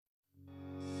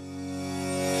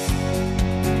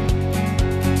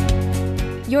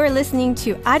You're listening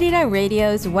to Arira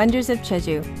Radio's Wonders of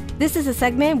Jeju. This is a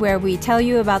segment where we tell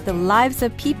you about the lives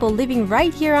of people living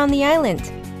right here on the island.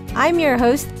 I'm your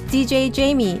host, DJ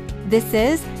Jamie. This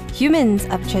is Humans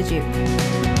of Jeju.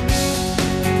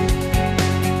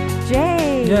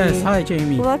 Jay. Yes, hi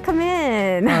Jamie. Welcome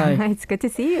in. Hi. It's good to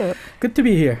see you. Good to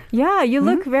be here. Yeah, you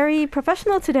look very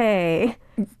professional today.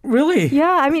 Really?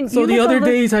 Yeah, I mean, so you the look other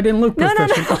days I didn't look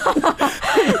professional.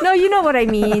 No, you know what I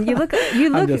mean. You look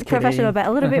just professional, kidding. but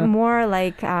a little bit more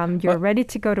like you're ready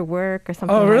to go to work or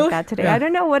something really? like that today. Yeah. I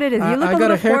don't know what it is. You look I a got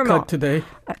little a haircut formal. today.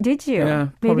 Did you? Yeah,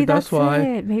 Maybe probably that's why.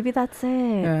 it. Maybe that's it.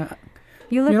 Yeah.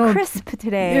 You look You know, crisp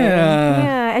today. Yeah.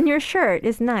 Yeah, and your shirt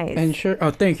is nice. And sure.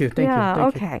 Oh, thank you. Thank you.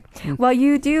 Okay. Well,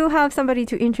 you do have somebody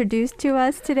to introduce to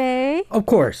us today. Of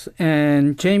course.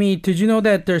 And Jamie, did you know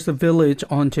that there's a village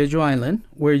on Jeju Island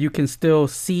where you can still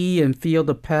see and feel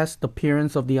the past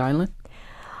appearance of the island?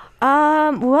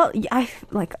 Well,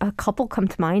 like a couple come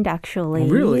to mind actually. Oh,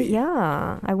 really?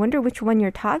 Yeah. I wonder which one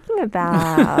you're talking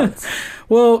about.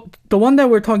 Well, the one that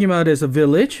we're talking about is a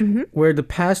village where the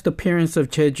past appearance of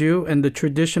Jeju and the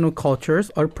traditional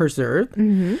cultures are preserved.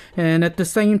 And at the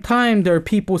same time, there are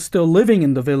people still living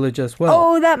in the village as well.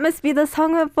 Oh, that must be the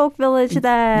Sungwon Folk Village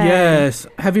then. Yes.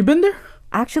 Have you been there?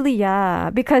 Actually, yeah,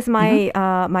 because my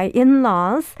my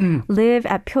in-laws live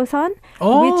at Pyoseon,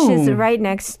 which is right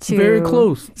next to. Very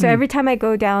close. So every time I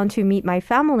go down to meet my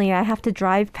family, I have to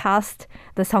drive past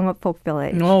the Sungwon Folk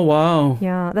Village. Oh, wow.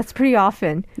 Yeah, that's pretty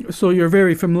often. So you're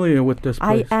very familiar with this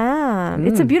place. I am.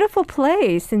 It's a beautiful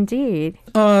place, indeed.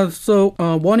 So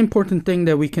one important thing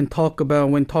that we can talk about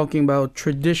when talking about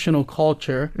traditional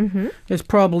culture is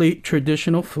probably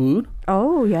traditional food.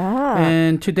 Oh, yeah.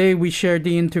 And today we shared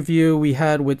the interview we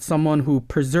had with someone who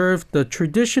preserved the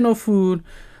traditional food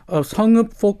of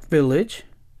Seongup Folk Village.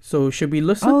 So should we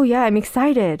listen? Oh, yeah, I'm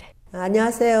excited.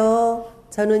 안녕하세요.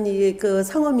 저는 그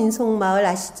성읍 민속마을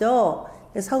아시죠?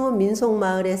 성읍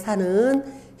민속마을에 사는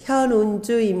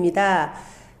현운주입니다.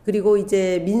 그리고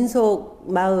이제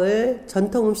민속마을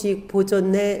전통음식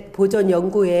보존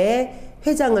연구회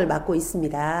회장을 맡고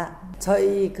있습니다.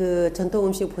 저희 그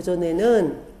전통음식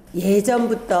보존회는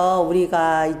예전부터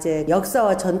우리가 이제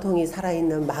역사와 전통이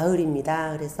살아있는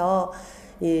마을입니다. 그래서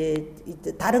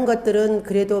다른 것들은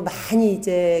그래도 많이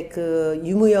이제 그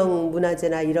유무형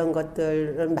문화재나 이런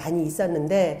것들은 많이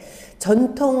있었는데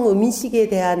전통 음식에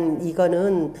대한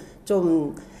이거는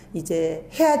좀 이제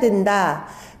해야 된다.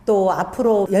 또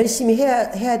앞으로 열심히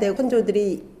해야 되고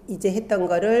선조들이 이제 했던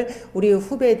거를 우리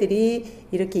후배들이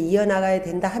이렇게 이어나가야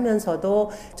된다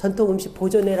하면서도 전통음식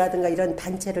보존회라든가 이런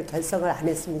단체를 결성을 안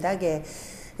했습니다.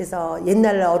 그래서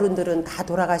옛날 어른들은 다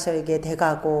돌아가시게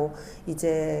돼가고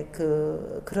이제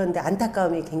그런데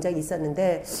안타까움이 굉장히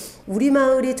있었는데 우리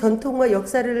마을이 전통과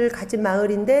역사를 가진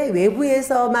마을인데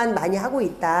외부에서만 많이 하고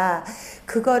있다.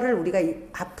 그거를 우리가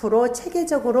앞으로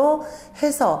체계적으로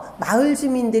해서 마을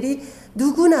주민들이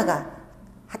누구나가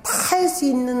다 할 수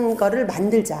있는 거를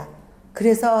만들자.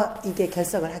 그래서 이게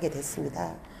결성을 하게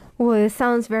됐습니다. Well, it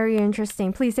sounds very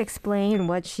interesting. Please explain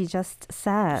what she just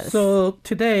says. So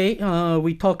today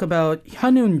we talk about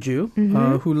Hyununju,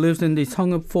 who lives in the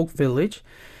Seongup Folk Village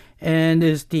and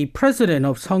is the president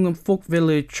of Seongup Folk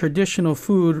Village Traditional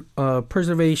Food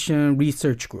Preservation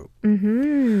Research Group.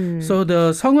 So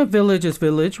the Seongup Village is a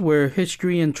village where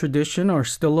history and tradition are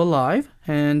still alive,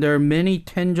 and there are many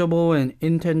tangible and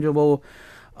intangible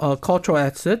cultural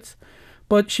assets.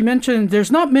 But she mentioned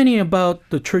there's not many about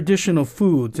the traditional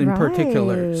foods in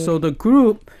particular. So the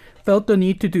group felt the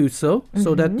need to do so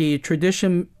that the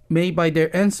tradition made by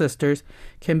their ancestors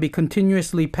can be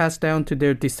continuously passed down to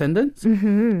their descendants.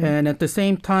 And at the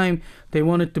same time, they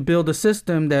wanted to build a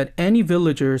system that any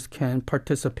villagers can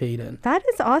participate in. That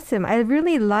is awesome. I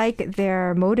really like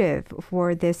their motive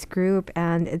for this group,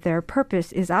 and their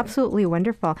purpose is absolutely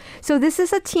wonderful. So this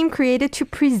is a team created to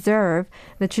preserve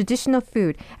the traditional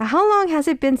food. How long has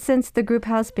it been since the group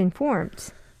has been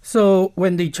formed? So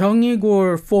when the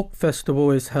Jeongnigor Folk Festival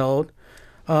is held,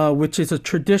 which is a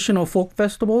traditional folk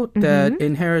festival that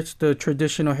inherits the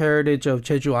traditional heritage of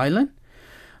Jeju Island.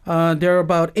 There are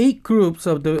about 8 groups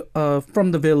of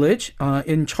from the village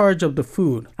in charge of the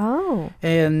food. Oh.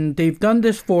 And they've done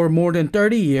this for more than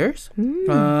 30 years.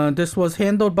 This was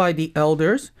handled by the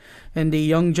elders and the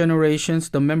young generations,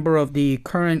 the member of the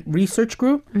current research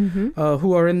group,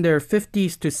 who are in their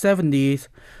 50s to 70s,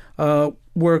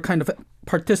 were kind of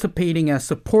participating as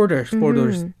supporters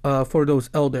for those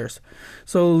elders.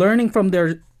 So learning from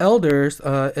their elders,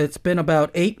 it's been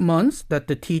about 8 months that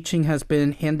the teaching has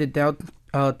been handed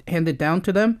down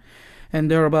to them. and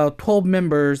there are about 12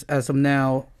 members as of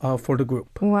now for the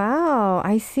group. Wow,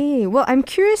 I see. Well, I'm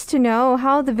curious to know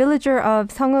how the villager of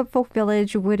Seongup Folk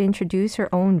Village would introduce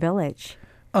her own village.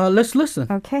 Let's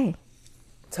listen. Okay.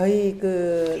 저희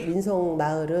그 민속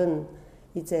마을은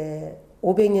이제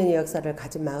 500년의 역사를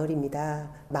가진 마을입니다.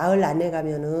 마을 안에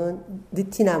가면은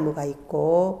느티나무가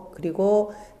있고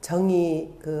그리고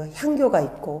정이 그 향교가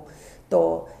있고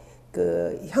또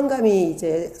그 현감이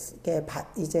이제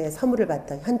선물을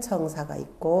받던 현청사가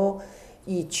있고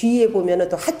이 주위에 보면은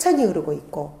또 하천이 흐르고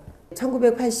있고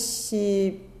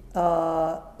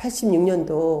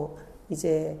 1986년도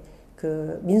이제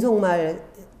그 민속마을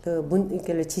그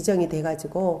이렇게 지정이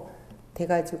돼가지고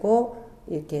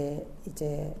이렇게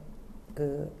이제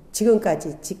그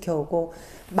지금까지 지켜오고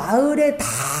마을에 다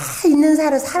있는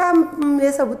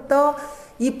사람에서부터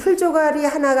이 풀조가리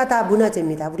하나가 다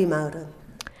문화재입니다. 우리 마을은.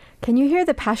 Can you hear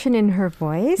the passion in her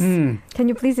voice? Can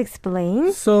you please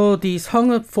explain? So the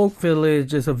Seongup Folk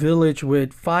Village is a village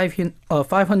with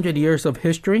 500 years of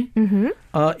history.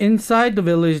 Inside the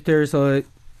village, there's a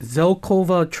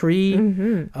Zelkova tree,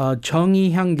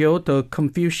 Jeongi Hangyo, the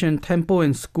Confucian temple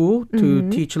and school to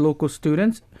teach local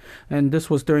students. And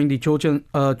this was during the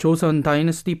Joseon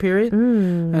Dynasty period.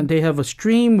 And they have a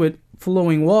stream with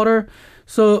flowing water.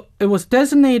 So it was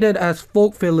designated as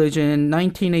Folk Village in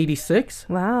 1986.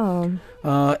 Wow.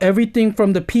 Everything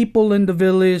from the people in the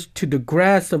village to the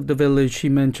grass of the village, she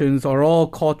mentions, are all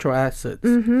cultural assets.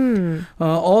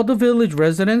 All the village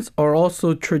residents are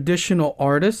also traditional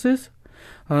artists.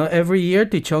 Every year,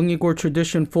 the Jeongi-gor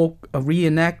Tradition Folk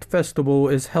Reenact Festival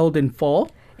is held in fall.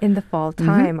 In the fall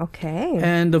time, okay.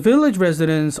 And the village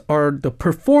residents are the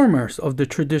performers of the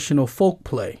traditional folk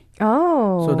play.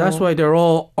 Oh. So that's why they're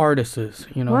all artists,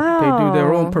 you know. Wow. They do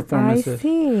their own performances. I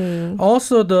see.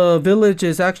 Also, the village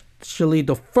is actually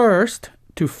the first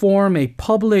to form a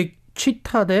public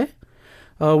chitade,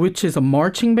 which is a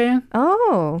marching band.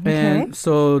 Oh, okay. And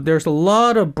so there's a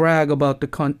lot of brag about the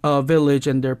village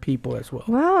and their people as well.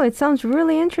 Wow, it sounds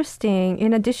really interesting.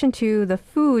 In addition to the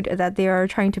food that they are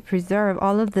trying to preserve,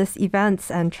 all of this events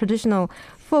and traditional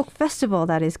folk festival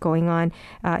that is going on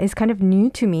is kind of new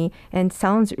to me and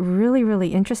sounds really,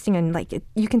 really interesting. And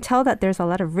you can tell that there's a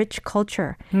lot of rich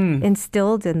culture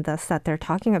instilled in this that they're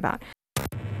talking about.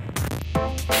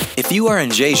 If you are in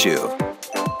Jeju,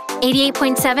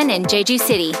 88.7 in Jeju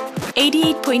City.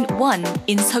 88.1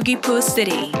 in Seogwipo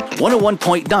City.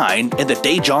 101.9 in the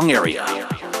Daejeong area.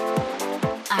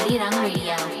 Arirang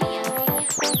Radio.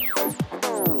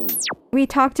 We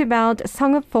talked about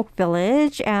Seongup Folk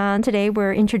Village, and today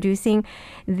we're introducing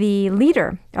the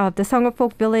leader of the Seongup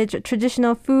Folk Village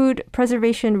Traditional Food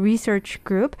Preservation Research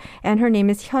Group, and her name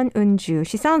is Hyun Eun-ju.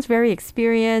 She sounds very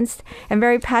experienced and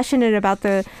very passionate about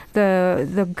the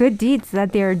good deeds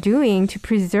that they are doing to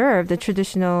preserve the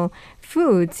traditional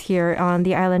foods here on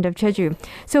the island of Jeju.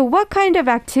 So what kind of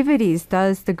activities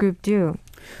does the group do?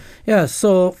 Yeah,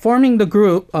 so forming the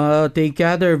group, they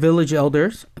gather village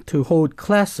elders to hold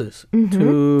classes,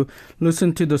 to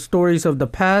listen to the stories of the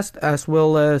past as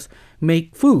well as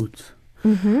make foods.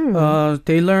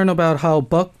 They learn about how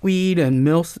buckwheat and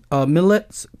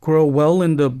millets grow well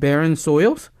in the barren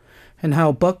soils and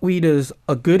how buckwheat is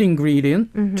a good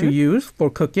ingredient to use for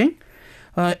cooking.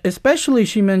 Especially,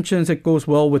 she mentions it goes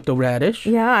well with the radish.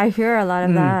 Yeah, I hear a lot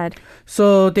of that.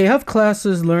 So they have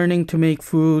classes learning to make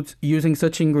foods using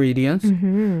such ingredients.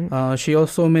 She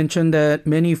also mentioned that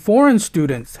many foreign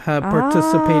students have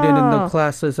participated in the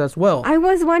classes as well. I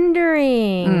was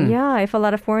wondering, if a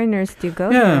lot of foreigners do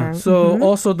go Yeah, there. so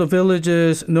also the village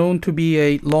is known to be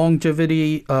a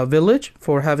longevity village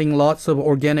for having lots of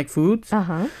organic foods.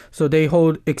 So they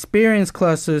hold experience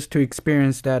classes to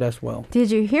experience that as well. Did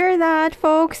you hear that,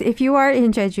 folks? If you are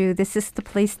in Jeju, this is the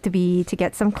place to be to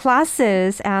get some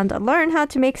classes and learn how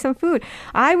to make some food.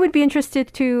 I would be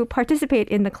interested to participate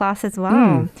in the class as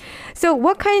well. So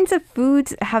what kinds of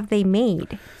foods have they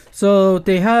made? So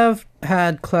they have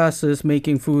had classes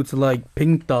making foods like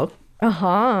bingtteok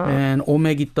and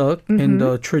omegittteok in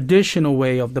the traditional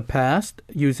way of the past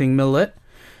using millet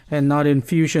and not in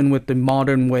fusion with the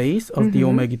modern ways of the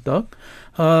omegittteok.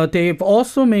 They've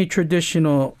also made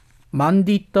traditional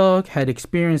manditteok, had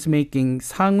experience making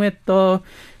sangwaetteok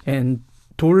and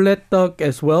돌레떡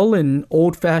as well in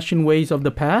old-fashioned ways of the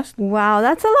past. Wow,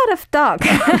 that's a lot of duck.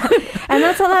 And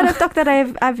that's a lot of duck that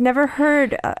I've never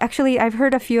heard. Actually, I've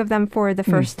heard a few of them for the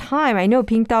first time. I know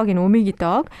bingtteok and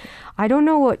omegittteok. I don't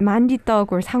know what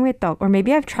manditteok or sangwaetteok, or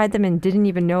maybe I've tried them and didn't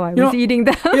even know I was eating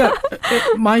them. Yeah,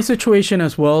 my situation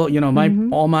as well. You know,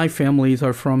 all my families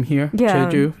are from here,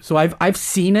 Jeju. So I've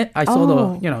seen it. I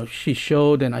saw she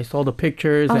showed, and I saw the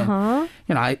pictures, and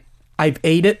I I've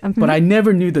ate it, but I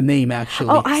never knew the name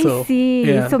actually. Oh, I see.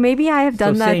 Yeah. So maybe I have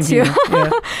done that same too. here.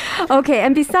 Yeah. Okay,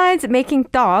 and besides making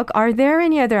떡, are there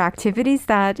any other activities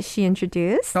that she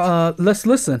introduced? Let's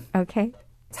listen. Okay.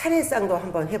 차례상도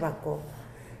한번 해봤고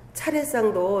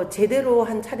차례상도 제대로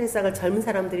한 차례상을 젊은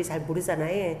사람들이 잘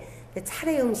모르잖아요.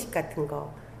 차례 음식 같은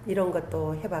거 이런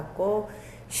것도 해봤고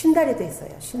신다리도 했어요.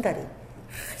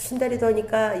 신다리도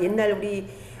하니까 옛날 우리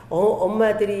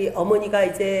엄마들이 어머니가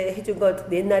이제 해준 거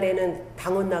옛날에는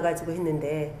당원 나가지고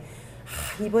했는데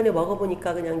이번에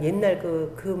먹어보니까 그냥 옛날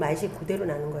그 맛이 그대로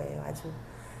나는 거예요. 아주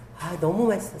너무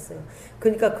맛있었어요.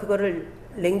 그러니까 그거를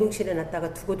냉동실에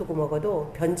놨다가 두고두고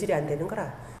먹어도 변질이 안 되는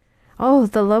거라. Oh,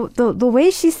 the way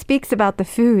she speaks about the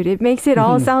food, it makes it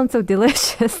all sound so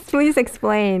delicious. Please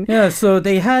explain. Yeah, so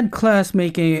they had class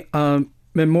making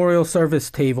memorial service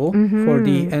table for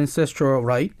the ancestral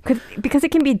rite. Because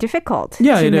it can be difficult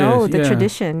Yeah, to it know is, the yeah.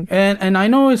 tradition. And I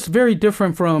know it's very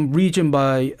different from region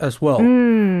by as well.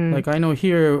 Like I know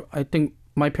here, I think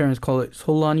my parents call it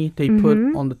solani. They put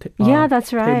on the Yeah, that's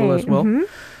table right. as well.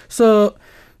 So,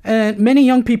 and many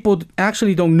young people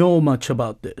actually don't know much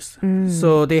about this.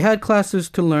 So they had classes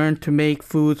to learn to make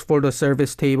foods for the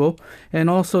service table. And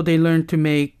also they learned to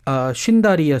make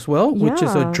shindari as well, which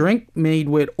is a Yeah. drink made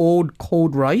with old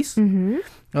cold rice.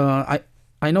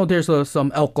 I know there's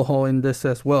some alcohol in this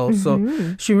as well. So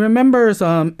she remembers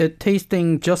it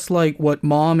tasting just like what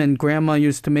mom and grandma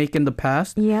used to make in the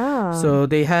past. Yeah. So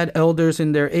they had elders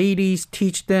in their 80s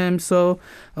teach them so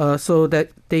that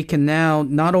they can now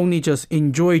not only just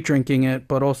enjoy drinking it,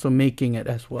 but also making it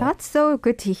as well. That's so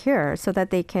good to hear, so that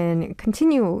they can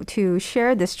continue to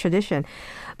share this tradition.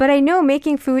 But I know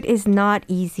making food is not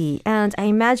easy, and I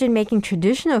imagine making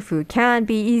traditional food can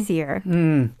be easier.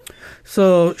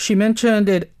 So she mentioned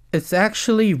it's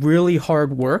actually really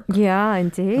hard work. Yeah,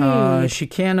 indeed. She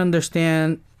can't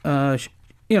understand.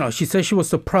 She said she was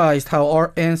surprised how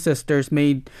our ancestors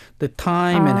made the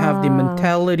time and have the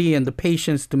mentality and the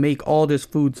patience to make all these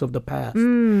foods of the past.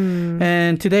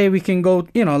 And today we can go,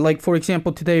 like for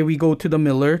example, today we go to the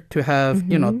miller to have,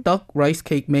 duck rice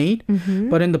cake made.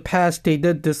 But in the past, they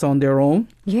did this on their own.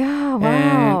 Yeah,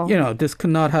 wow. And, this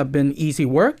could not have been easy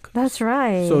work. That's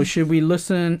right. So should we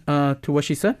listen to what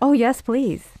she said? Oh, yes,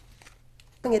 please.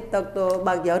 떡도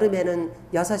막 여름에는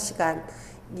 6시간,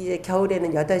 이제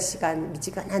겨울에는 8시간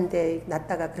미지근한데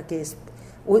놨다가 그렇게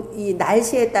이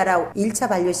날씨에 따라 1차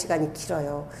반려 시간이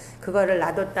길어요. 그거를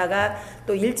놔뒀다가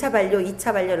또 1차 반려,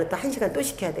 2차 반려는 또 1시간 또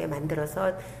시켜야 돼요.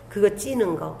 만들어서 그거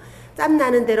찌는 거. 땀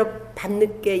나는 대로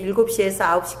밤늦게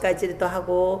 7시에서 9시까지도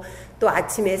하고 또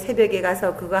아침에 새벽에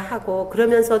가서 그거 하고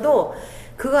그러면서도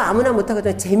그거 아무나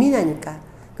못하거든요. 재미나니까.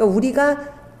 그러니까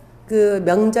우리가 그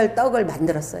명절 떡을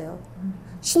만들었어요.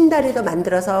 신다리도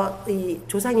만들어서 이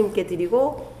조상님께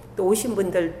드리고 또 오신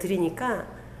분들 드리니까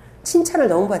칭찬을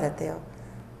너무 받았대요.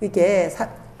 이게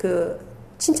그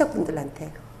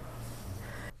친척분들한테.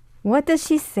 What does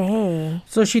she say?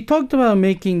 So she talked about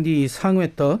making the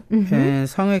상회떡, and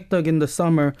상회떡 in the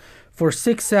summer for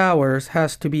 6 hours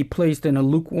has to be placed in a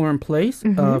lukewarm place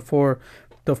for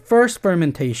the first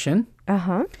fermentation.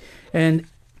 Uh-huh. And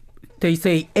they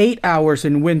say 8 hours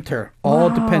in winter,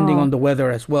 all depending on the weather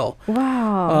as well.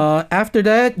 Wow. After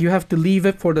that, you have to leave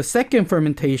it for the second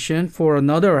fermentation for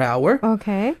another hour.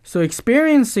 Okay. So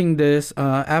experiencing this,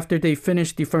 after they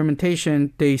finish the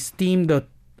fermentation, they steam the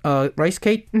rice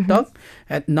cake duck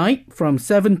at night from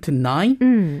 7 to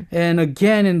 9 and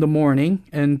again in the morning.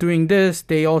 And doing this,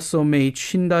 they also made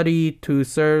shindari to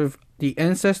serve the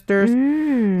ancestors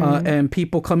and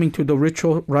people coming to the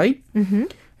ritual rite.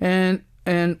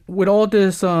 And with all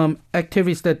this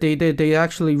activities that they did, they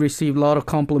actually received a lot of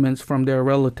compliments from their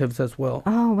relatives as well.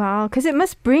 Oh, wow. Because it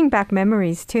must bring back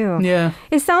memories, too. Yeah.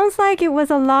 It sounds like it was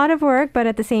a lot of work, but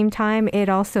at the same time, it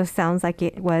also sounds like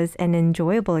it was an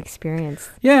enjoyable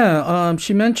experience. Yeah,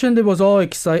 she mentioned it was all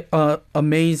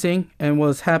amazing and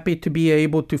was happy to be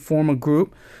able to form a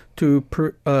group to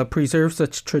preserve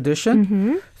such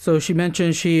tradition. So she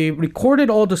mentioned she recorded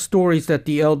all the stories that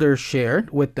the elders shared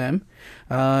with them.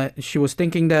 She was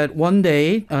thinking that one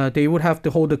day they would have to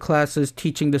hold the classes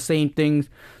teaching the same things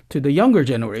to the younger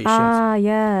generations. Ah,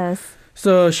 yes.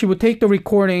 So she would take the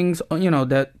recordings,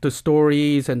 that the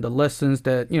stories and the lessons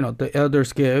that, the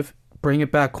elders give, bring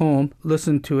it back home,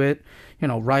 listen to it,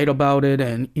 write about it,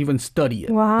 and even study it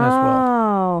as well.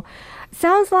 Wow.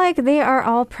 Sounds like they are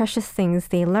all precious things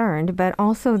they learned, but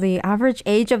also the average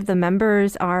age of the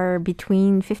members are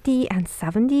between 50 and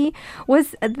 70.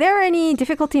 Was there any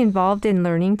difficulty involved in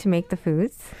learning to make the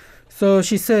foods? So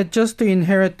she said just to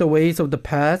inherit the ways of the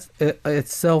past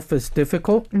itself is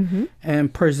difficult,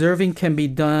 and preserving can be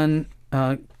done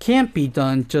can't be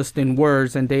done just in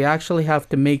words, and they actually have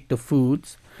to make the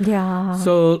foods. Yeah.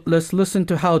 So let's listen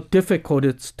to how difficult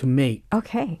it's to make.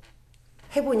 Okay.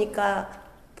 해보니까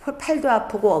팔도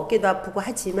아프고 어깨도 아프고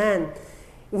하지만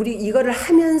우리 이거를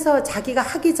하면서 자기가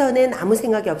하기 전엔 아무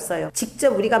생각이 없어요.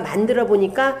 직접 우리가 만들어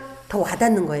보니까 더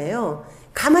와닿는 거예요.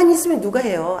 가만히 있으면 누가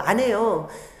해요? 안 해요.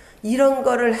 이런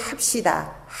거를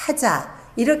합시다. 하자.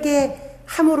 이렇게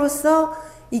함으로써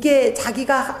이게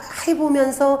자기가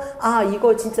해보면서 아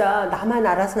이거 진짜 나만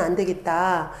알아서는 안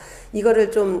되겠다.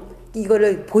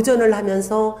 이거를 보존을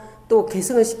하면서 또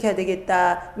계승을 시켜야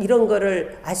되겠다. 이런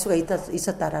거를 알 수가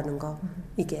있었다라는 거.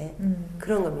 이게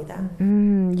그런 겁니다.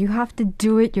 You have to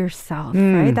do it yourself,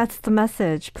 right? That's the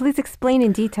message. Please explain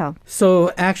in detail.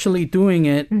 So actually doing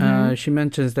it, she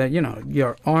mentions that,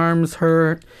 your arms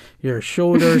hurt, your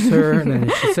shoulders hurt, and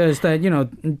she says that,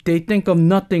 they think of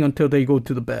nothing until they go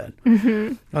to the bed.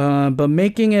 But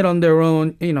making it on their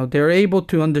own, they're able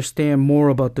to understand more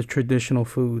about the traditional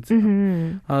foods.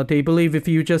 They believe if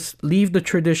you just leave the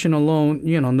tradition alone,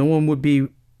 no one would be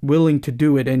willing to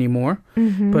do it anymore.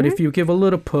 But if you give a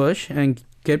little push and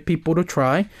get people to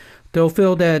try, they'll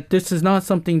feel that this is not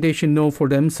something they should know for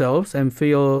themselves and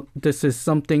feel this is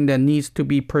something that needs to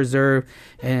be preserved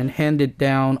and handed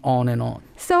down on and on.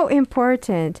 So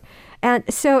important. And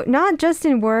so not just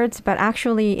in words, but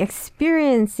actually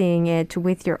experiencing it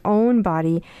with your own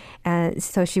body. And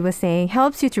so she was saying,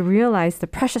 helps you to realize the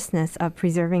preciousness of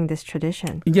preserving this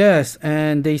tradition. Yes,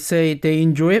 and they say they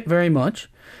enjoy it very much.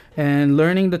 And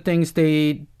learning the things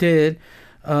they did,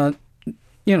 that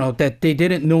they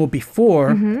didn't know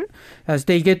before, as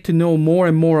they get to know more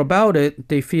and more about it,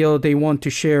 they feel they want to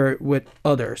share it with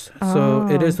others. So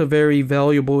it is a very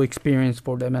valuable experience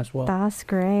for them as well. That's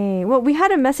great. Well, we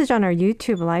had a message on our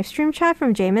YouTube live stream chat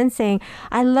from Jamin saying,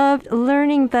 I loved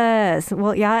learning this.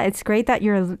 Well, yeah, it's great that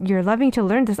you're loving to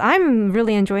learn this. I'm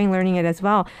really enjoying learning it as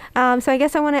well. So I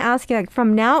guess I want to ask you,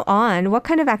 from now on, what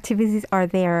kind of activities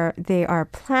they are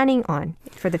planning on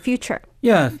for the future?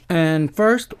 Yeah, and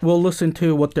first we'll listen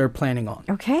to what they're planning on.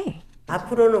 Okay.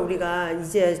 앞으로는 우리가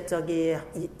이제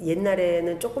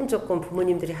옛날에는 조금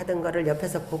부모님들이 하던 거를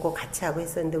옆에서 보고 같이 하고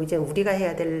했었는데 이제 우리가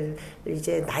해야 될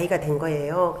이제 나이가 된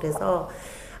거예요. 그래서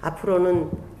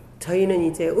앞으로는 저희는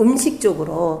이제 음식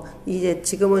쪽으로 이제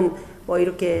지금은 뭐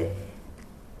이렇게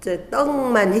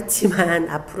떡만 했지만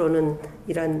앞으로는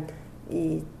이런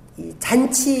이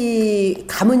잔치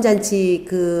가문 잔치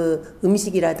그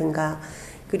음식이라든가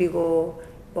그리고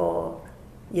뭐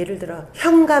예를 들어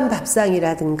현관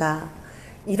밥상이라든가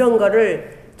이런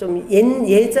거를 좀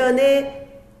예전에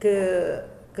그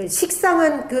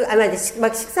식상한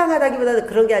막 식상하다기보다는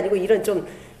그런 게 아니고 이런 좀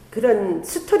그런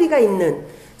스토리가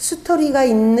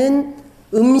있는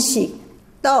음식,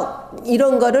 떡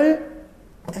이런 거를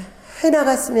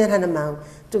해나갔으면 하는 마음,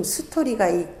 좀 스토리가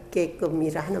있게끔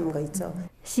일을 하는 거 있죠.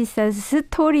 She says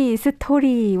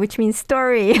story, which means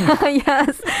story.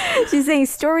 Yes. She's saying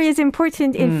story is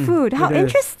important in food. How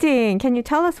interesting. Can you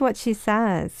tell us what she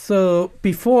says? So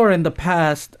before in the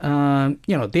past,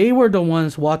 they were the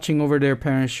ones watching over their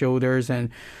parents' shoulders and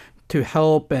to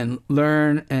help and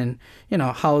learn and,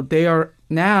 how they are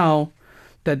now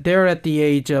that they're at the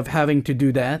age of having to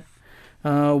do that,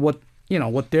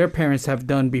 what their parents have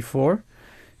done before.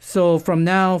 So from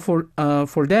now for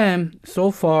them,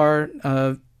 so far,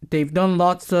 they've done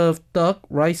lots of duck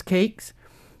rice cakes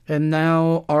and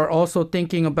now are also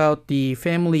thinking about the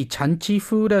family 잔치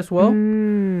food as well.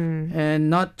 And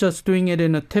not just doing it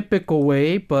in a typical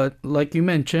way, but like you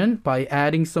mentioned, by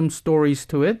adding some stories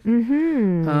to it.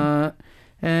 And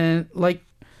like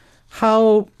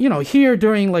how, here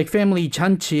during like family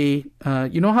잔치,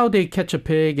 how they catch a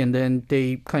pig and then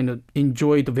they kind of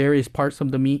enjoy the various parts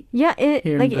of the meat? Yeah,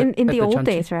 like in the old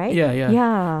days, right?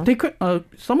 Yeah. They could,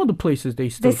 some of the places they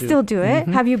still do it.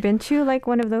 Have you been to like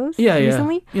one of those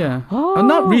recently? Yeah. Oh,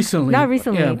 not recently. Not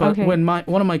recently. Yeah, but okay. when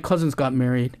one of my cousins got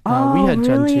married, we had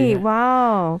really? 잔치.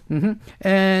 Wow.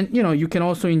 And, you can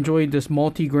also enjoy this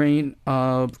multi-grain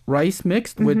rice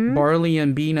mixed with barley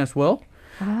and bean as well.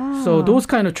 So those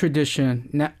kind of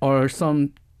tradition are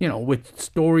some, with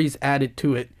stories added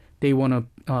to it, they want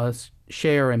to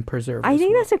share and preserve. I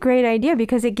think that's a great idea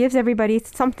because it gives everybody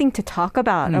something to talk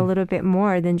about a little bit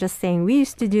more than just saying, we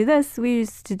used to do this, we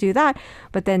used to do that.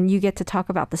 But then you get to talk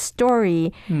about the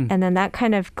story and then that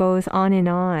kind of goes on and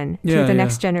on to the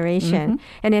next generation.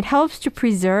 And it helps to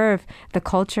preserve the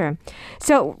culture.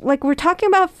 So like we're talking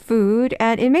about food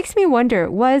and it makes me wonder,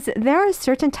 was there a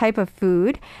certain type of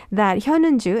food that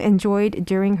Hyununju enjoyed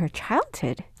during her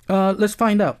childhood? Let's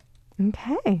find out.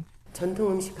 Okay.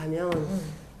 전통 음식 하면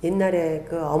옛날에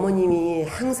그 어머님이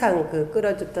항상 그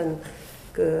끓여줬던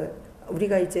그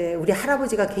우리가 이제 우리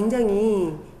할아버지가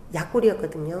굉장히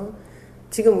약골이었거든요.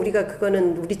 지금 우리가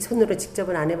그거는 우리 손으로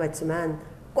직접은 안 해봤지만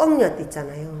꿩엿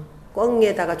있잖아요.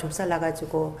 꿩에다가 좁쌀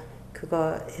놔가지고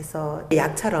그거 해서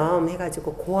약처럼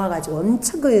해가지고 고아가지고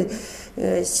엄청 그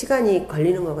시간이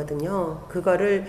걸리는 거거든요. 그거를